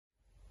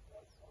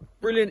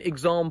brilliant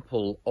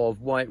example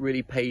of why it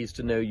really pays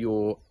to know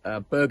your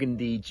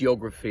Burgundy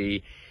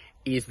geography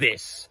is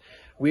this.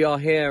 We are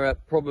here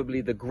at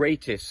probably the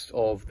greatest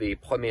of the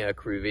Premier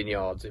Cru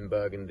vineyards in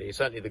Burgundy,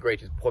 certainly the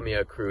greatest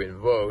Premier Cru in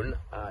Rhône,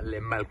 Les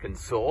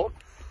Malconsors,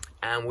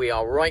 and we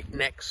are right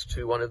next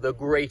to one of the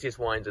greatest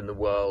wines in the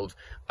world,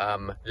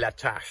 La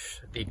Tâche,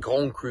 the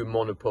Grand Cru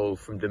monopole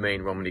from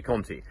Domaine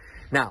Romanée-Conti.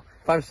 Now,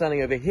 if I'm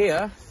standing over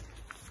here,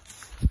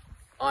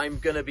 I'm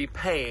going to be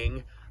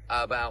paying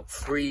about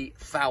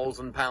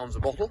 £3,000 a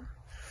bottle.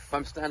 If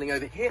I'm standing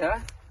over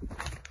here,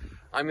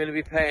 I'm going to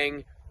be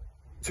paying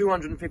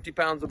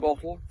 £250 a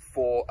bottle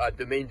for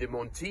Domaine de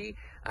Monti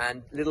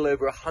and a little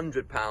over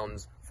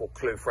 £100 for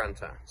Clos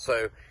Frantin.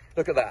 So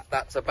look at that.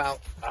 That's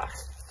about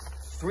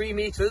 3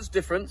 meters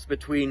difference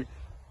between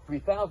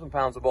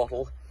 £3,000 a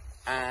bottle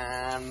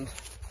and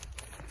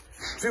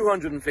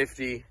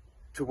 250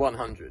 to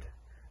 100.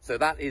 So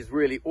that is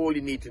really all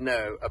you need to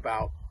know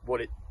about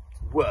what it's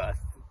worth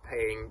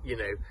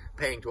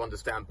paying to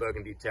understand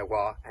Burgundy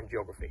terroir and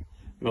geography.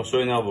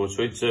 Meursault and Arbo.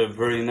 So it's a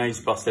very nice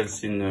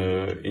parcels in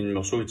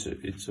Meursault.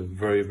 It's a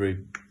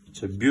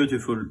it's a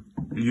beautiful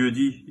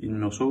lieu-dit in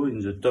Meursault, in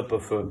the top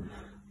of the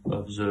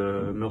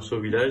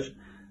Meursault village,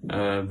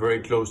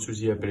 very close to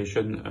the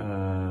appellation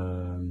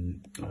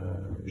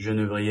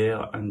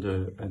Genevrière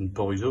and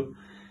Port-Ruzeau.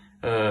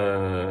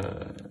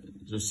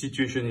 The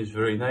situation is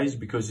very nice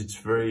because it's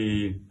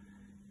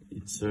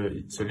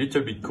a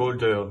little bit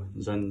colder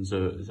than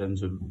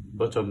the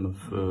bottom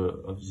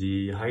of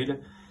the isle,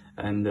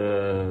 and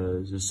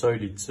the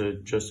soil, it's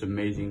just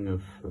amazing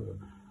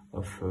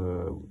of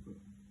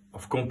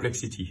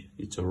complexity.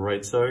 It's a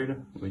red soil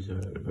with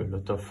a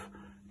lot of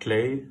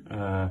clay,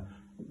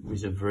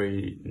 with a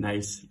very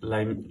nice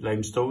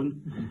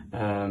limestone.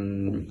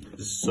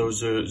 So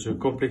the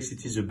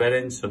complexity, the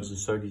balance of the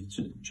soil is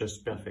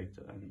just perfect.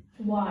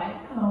 Why?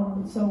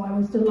 So I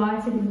was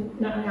delighted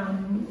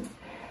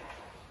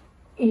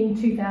in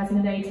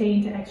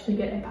 2018 to actually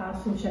get a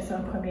parcel of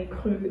Chassagne Premier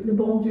Cru, Le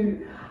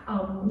Burgundy,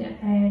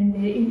 and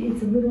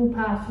it's a little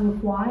parcel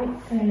of white,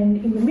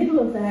 and in the middle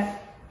of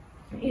that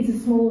is a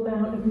small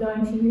amount of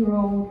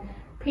 90-year-old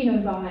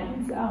Pinot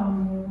vines.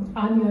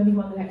 I'm the only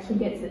one that actually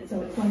gets it,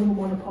 so it's my little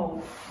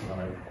monopole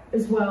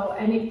as well,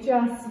 and it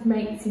just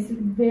makes this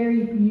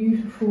very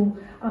beautiful,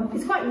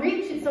 it's quite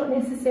rich. It's not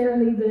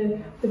necessarily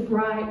the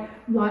bright,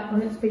 light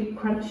on its feet,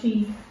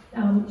 crunchy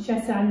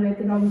Chassagne red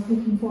that I was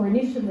looking for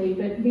initially,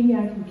 but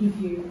vineyards will give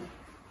you,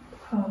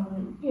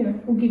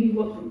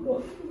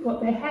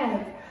 what they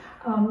have.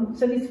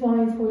 So this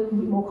wine is a little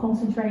bit more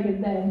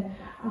concentrated than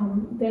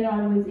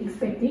I was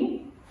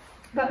expecting.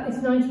 But it's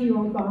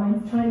 90-year-old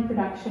vine, tiny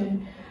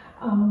production,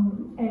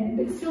 and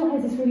it still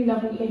has this really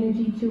lovely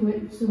energy to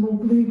it. It's a more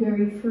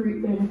blueberry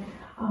fruit than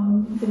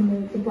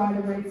the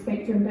brighter red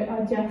spectrum. But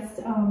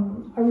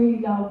I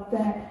really love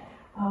that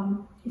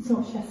it's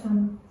not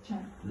Chassagne.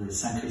 The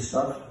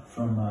Saint-Christophe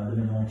from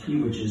Domaine Monti,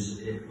 which is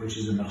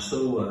a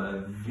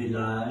Meursault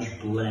village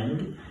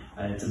blend.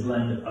 It's a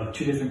blend of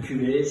 2 different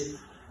cuvées.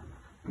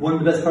 One of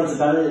the best parts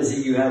about it is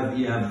that you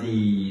have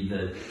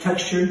the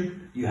texture.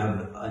 You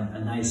have a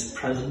nice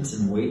presence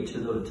and weight to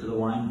the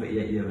wine, but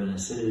yet you have an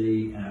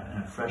acidity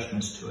and a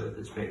freshness to it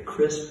that's very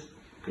crisp,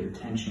 good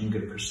tension,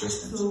 good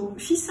persistence. So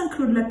Fils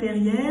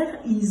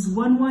Saint-Claude-la-Perrière is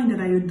one wine that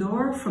I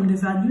adore from the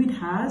value it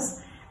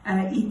has.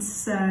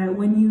 It's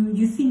when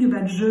you think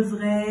about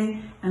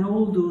Gevrey and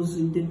all those,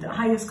 the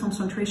highest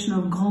concentration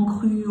of Grand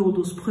Cru, or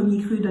those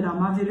Premier Cru that are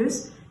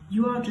marvelous,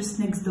 you are just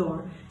next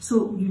door.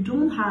 So you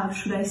don't have,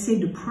 should I say,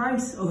 the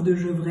price of the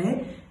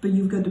Gevrey, but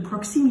you've got the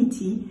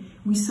proximity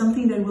with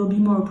something that will be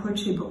more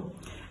approachable.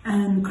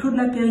 And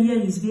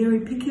Claude-la-Perrière is very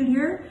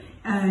peculiar.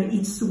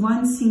 It's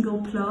one single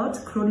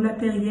plot,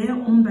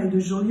 Claude-la-Perrière, owned by the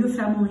Joliot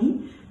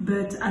family,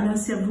 but Alain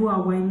Servaux,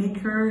 our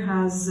winemaker,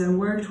 has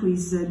worked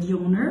with the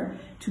owner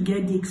to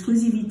get the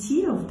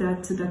exclusivity of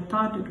that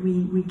part that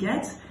we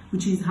get,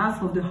 which is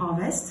half of the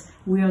harvest.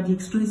 We are the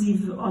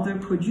exclusive other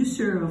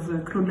producer of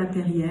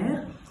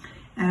Claude-la-Perrière,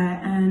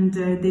 and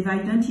they've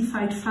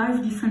identified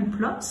 5 different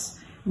plots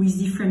with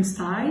different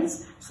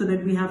styles, so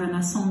that we have an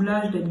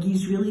assemblage that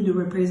gives really the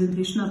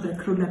representation of that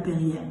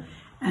Claude-la-Perrière.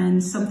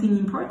 And something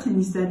important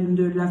is that in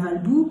the Laval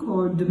book,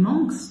 or the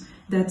monks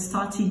that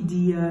started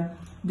the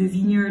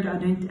vineyard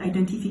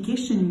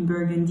identification in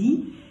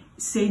Burgundy,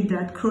 said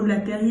that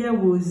Claude-la-Perrière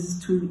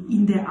was,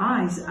 in their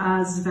eyes,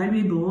 as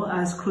valuable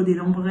as Clos des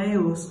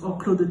Lambrets or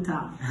Clos de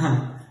Tarbes.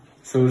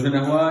 So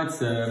Genevois,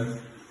 it's a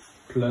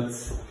plot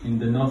in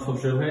the north of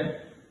Gevrey,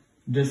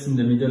 just in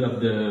the middle of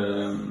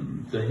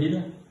the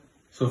hill.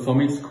 So for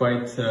me, it's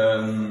quite,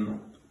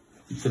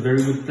 it's a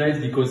very good place,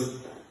 because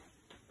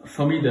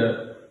for me,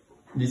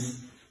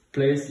 this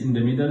place in the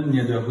middle,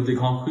 near the Rue des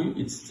Grands Crus,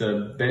 it's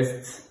the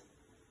best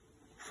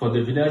for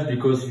the village,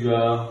 because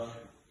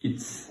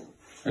it's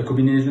a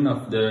combination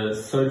of the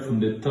soil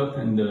from the top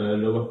and the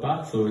lower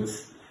part, so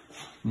it's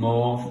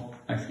more,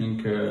 I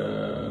think,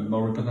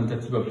 more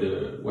representative of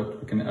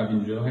what we can have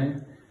in Gevrey.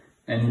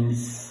 And in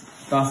this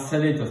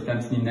parcel, it was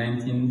planted in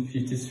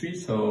 1953,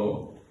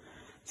 so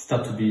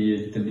start to be a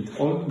little bit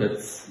old, but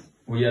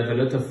we have a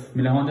lot of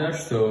mélange,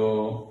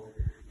 so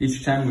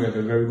each time we have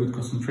a very good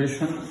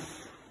concentration,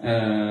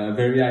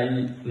 very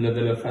high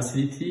level of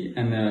acidity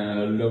and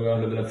a lower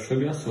level of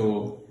sugar.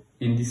 So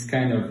in this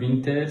kind of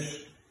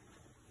vintage,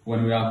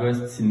 when we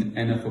harvest in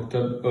end of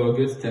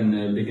August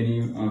and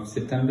beginning of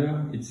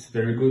September, it's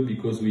very good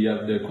because we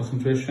have the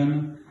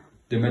concentration,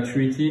 the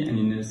maturity, and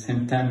in the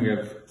same time we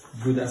have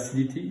good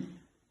acidity.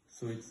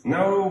 So it's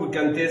now we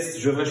can taste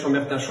Gevrey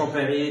Chambertin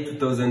Champéry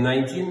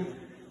 2019,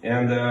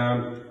 and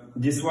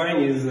this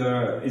wine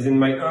is in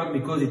my heart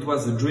because it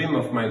was a dream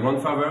of my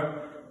grandfather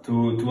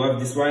to have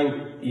this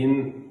wine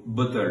in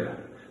bottle.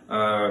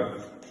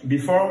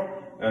 Before,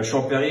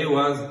 Champéry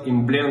was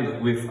in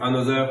blend with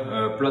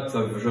another plot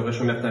of Gevrey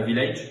Chambertin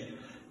village,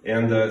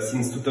 and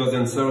since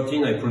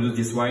 2013 I produce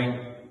this wine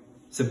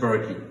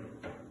separately.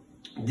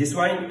 This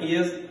wine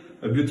is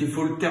a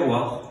beautiful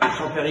terroir.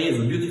 Champéry is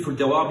a beautiful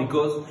terroir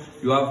because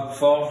you have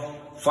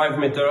 4-5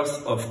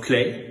 meters of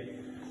clay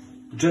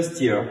just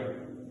here.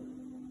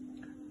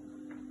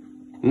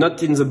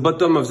 Not in the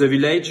bottom of the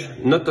village,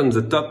 not on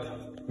the top,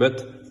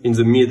 but in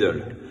the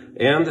middle.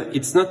 And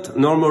it's not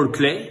normal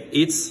clay,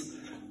 it's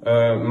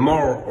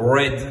more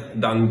red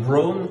than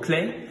brown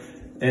clay.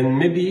 And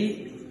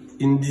maybe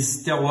in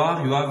this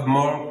terroir you have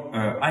more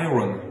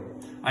iron.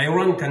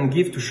 Iron can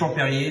give to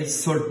Champéry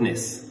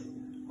saltness.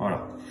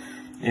 Voilà.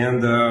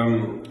 And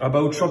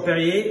about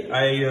Champéry,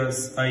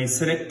 I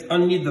select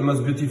only the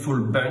most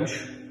beautiful bunch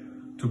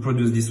to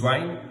produce this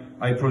wine.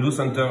 I produce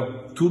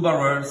under 2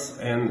 barrels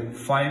and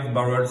 5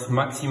 barrels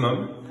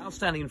maximum. Now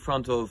standing in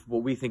front of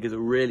what we think is a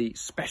really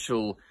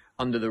special,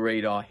 under the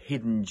radar,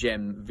 hidden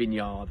gem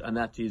vineyard, and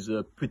that is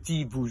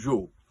Petit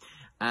Vougeot.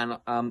 And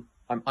I'm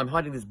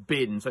hiding this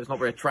bin, so it's not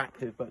very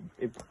attractive, but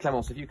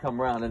Clémence, if you come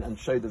around and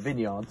show the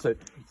vineyard. So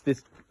it's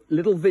this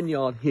little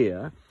vineyard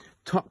here,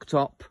 tucked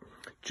up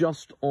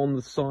just on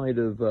the side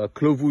of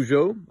Clos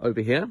Vougeot over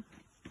here.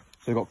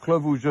 So we've got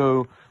Clos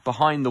Vougeot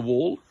behind the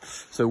wall,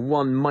 so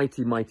one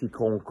mighty, mighty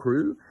Grand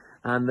Cru.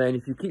 And then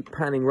if you keep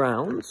panning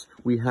round,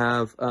 we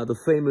have the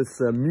famous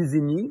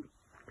Musigny,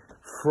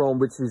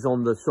 which is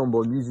on the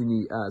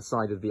Chambord-Musigny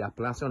side of the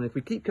Appellation. And if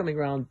we keep coming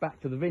round back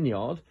to the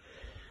vineyard,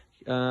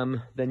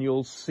 then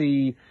you'll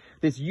see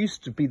this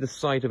used to be the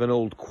site of an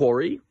old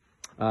quarry,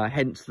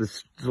 hence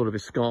this sort of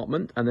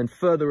escarpment. And then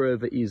further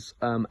over is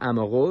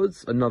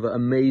Amarose, another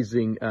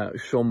amazing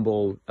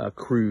Chambord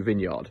Cru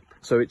vineyard.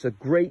 So it's a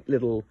great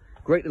little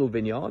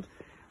vineyard,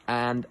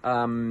 and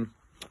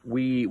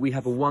we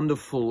have a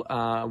wonderful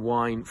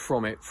wine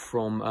from it,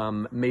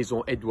 from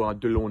Maison Edouard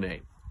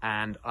Delaunay,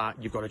 and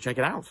you've got to check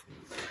it out.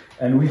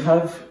 And we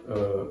have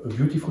a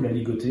beautiful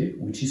aligoté,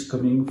 which is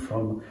coming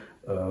from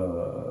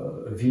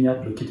a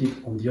vineyard located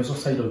on the other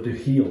side of the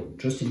hill,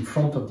 just in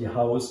front of the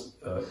house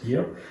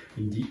here,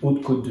 in the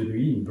Haute-Côte de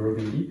Nuit in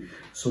Burgundy.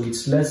 So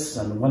it's less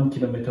than 1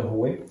 kilometer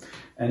away,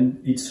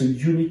 and it's a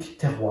unique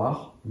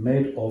terroir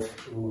made of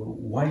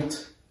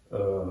white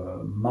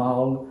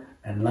marl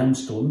and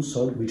limestone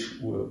soil,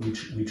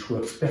 which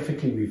works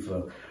perfectly with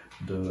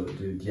the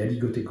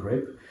aligoté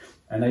grape.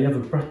 And I have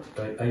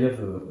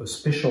a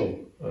special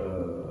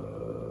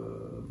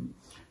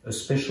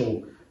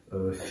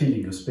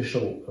feeling, a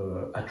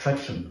special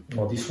attraction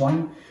for this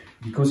wine,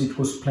 because it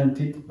was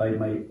planted by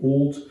my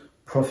old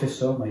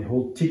professor, my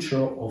old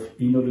teacher of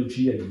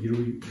enology at the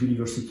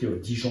University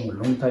of Dijon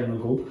a long time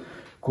ago,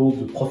 called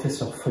the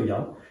Professor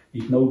Feuillat.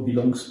 It now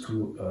belongs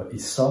to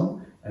his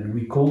son, and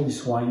we call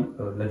this wine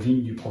La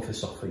Vigne du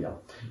Professeur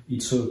Feuillat.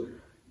 It's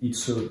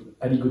a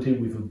aligoté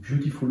with a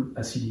beautiful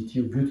acidity,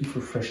 a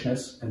beautiful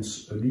freshness, and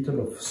a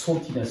little of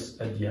saltiness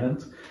at the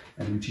end,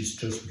 and which is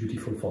just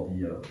beautiful for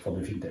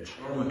the vintage.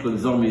 Clos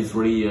des Ormes is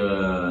really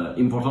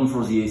important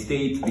for the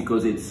estate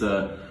because it's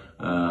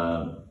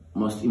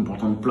most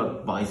important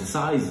plot by the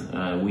size.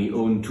 We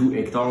own 2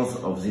 hectares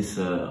of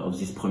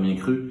this Premier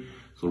Cru,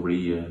 so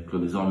really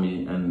Clos des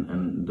Ormes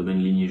and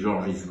Domaine Ligné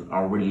Georges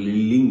are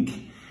really linked,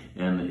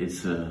 and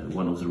it's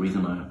one of the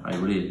reasons I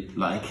really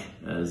like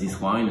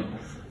this wine.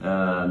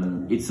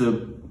 It's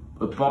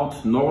a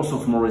part north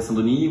of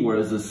Moret-Saint-Denis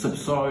where the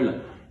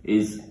subsoil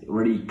is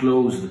really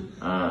closed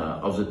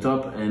of the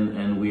top,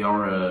 and we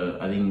are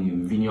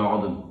having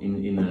vineyard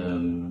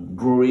in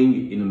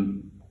growing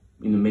in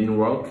the main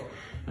rock,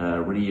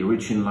 really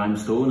rich in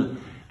limestone,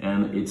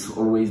 and it's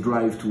always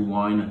drive to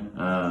wine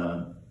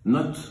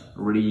not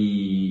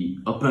really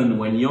open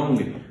when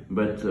young,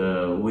 but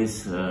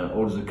with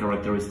all the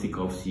characteristics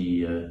of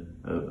the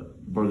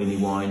Burgundy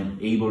wine,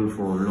 able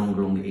for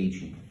long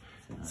aging.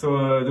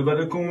 So the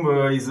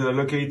Bas-de-Combe is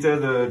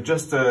located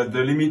just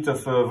the limit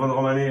of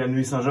Vendromanée and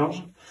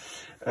Nuit-Saint-Georges.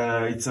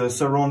 It's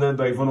surrounded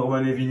by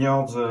Vendromanée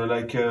vineyards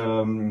like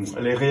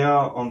Les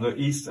Réas on the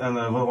east and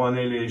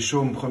Vendromanée-les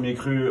Chaumes Premier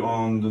Cru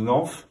on the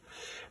north.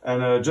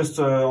 And just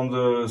on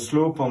the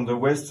slope on the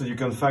west you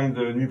can find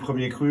the Nuit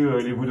Premier Cru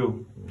Les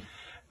Boudeaux.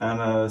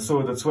 And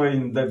so that's why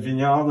in that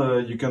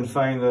vineyard you can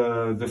find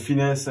the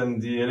finesse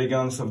and the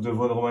elegance of the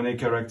Vendromanée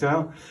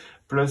character,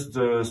 plus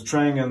the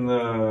strength and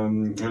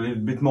a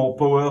little bit more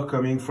power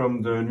coming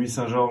from the Nuit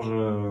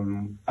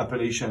Saint-Georges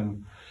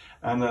appellation.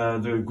 And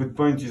the good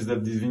point is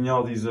that this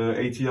vineyard is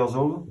 80 years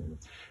old.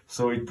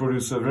 So it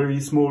produces a very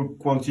small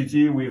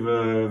quantity with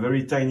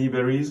very tiny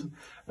berries,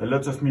 a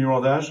lot of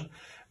mirotage.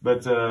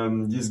 But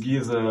this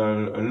gives a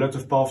lot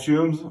of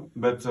perfumes,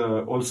 but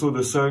also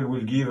the soil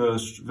will give a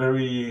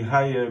very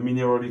high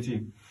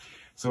minerality.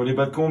 So Les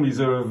Bas de Combe is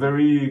a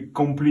very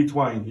complete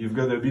wine. You've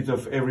got a bit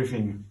of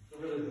everything.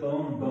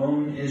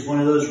 Beaune is one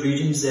of those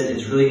regions that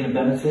is really going to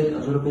benefit a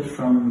little bit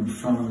from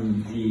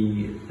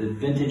the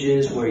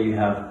vintages where you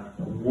have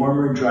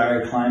warmer,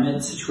 drier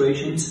climate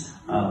situations.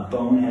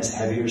 Beaune has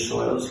heavier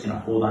soils, going to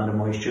hold on to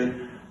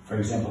moisture. For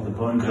example, the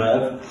Beaune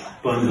Grave.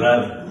 Beaune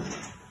Grave,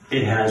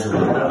 it has a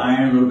little bit of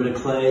iron, a little bit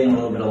of clay, and a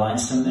little bit of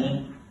limestone in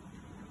it.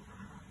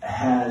 It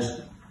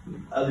has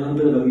a little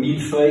bit of a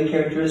millefeuille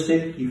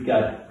characteristic. You've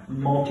got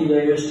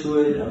multi-layers to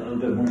it, a little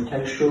bit more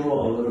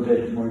textural, a little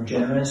bit more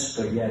generous,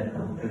 but yet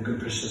a good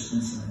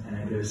persistence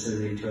and a good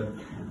acidity to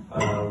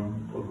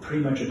it.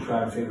 Pretty much a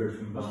crowd favorite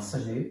from Beaune.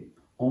 Marsanais,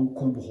 en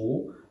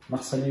Combreau.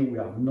 Marsanais, we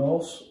are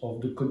north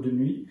of the Côte de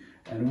Nuit,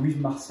 and with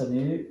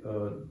Marsanais,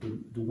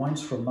 the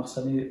wines from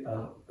Marsanais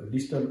are a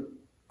little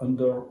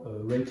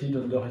underrated,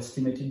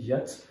 underestimated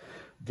yet.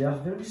 They are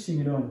very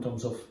similar in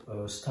terms of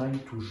style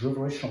to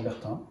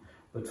Gevrey-Chambertin,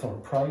 but for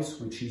a price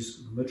which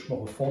is much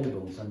more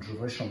affordable than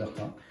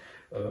Gevrey-Chambertin.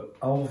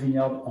 Our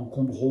vineyard en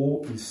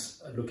Combreau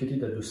is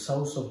located at the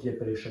south of the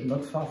appellation,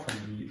 not far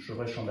from the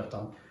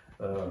Gevrey-Chambertin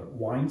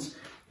wines,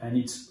 and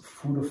it's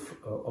full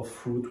of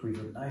fruit with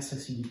a nice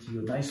acidity,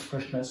 a nice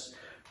freshness,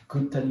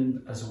 good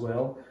tannin as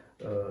well,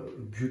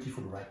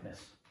 beautiful ripeness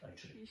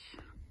actually.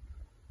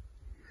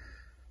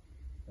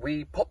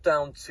 We popped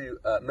down to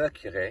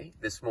Mercure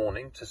this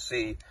morning to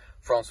see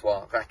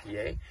Francois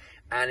Raquier,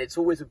 and it's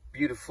always a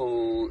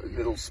beautiful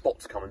little spot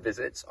to come and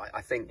visit.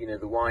 I think, you know,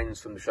 the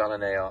wines from the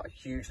Chardonnay are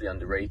hugely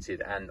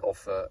underrated and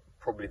offer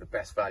probably the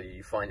best value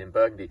you find in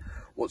Burgundy.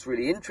 What's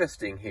really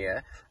interesting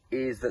here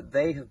is that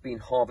they have been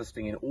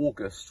harvesting in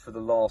August for the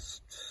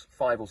last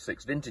 5 or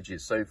 6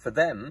 vintages. So for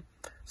them,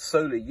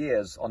 solar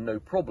years are no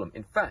problem.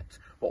 In fact,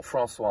 what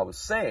Francois was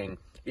saying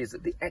is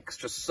that the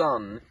extra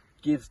sun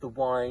gives the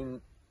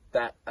wine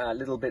that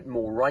little bit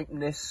more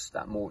ripeness,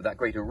 that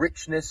greater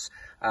richness.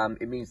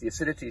 It means the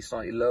acidity is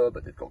slightly lower,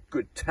 but they've got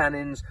good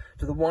tannins.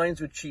 So the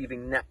wines are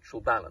achieving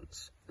natural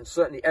balance. And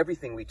certainly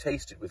everything we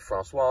tasted with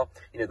Francois,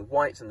 you know, the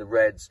whites and the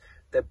reds,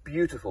 they're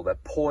beautiful, they're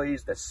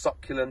poised, they're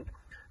succulent,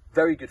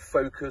 very good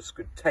focus,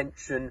 good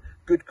tension,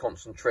 good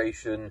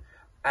concentration,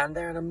 and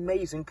they're an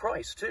amazing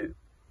price too.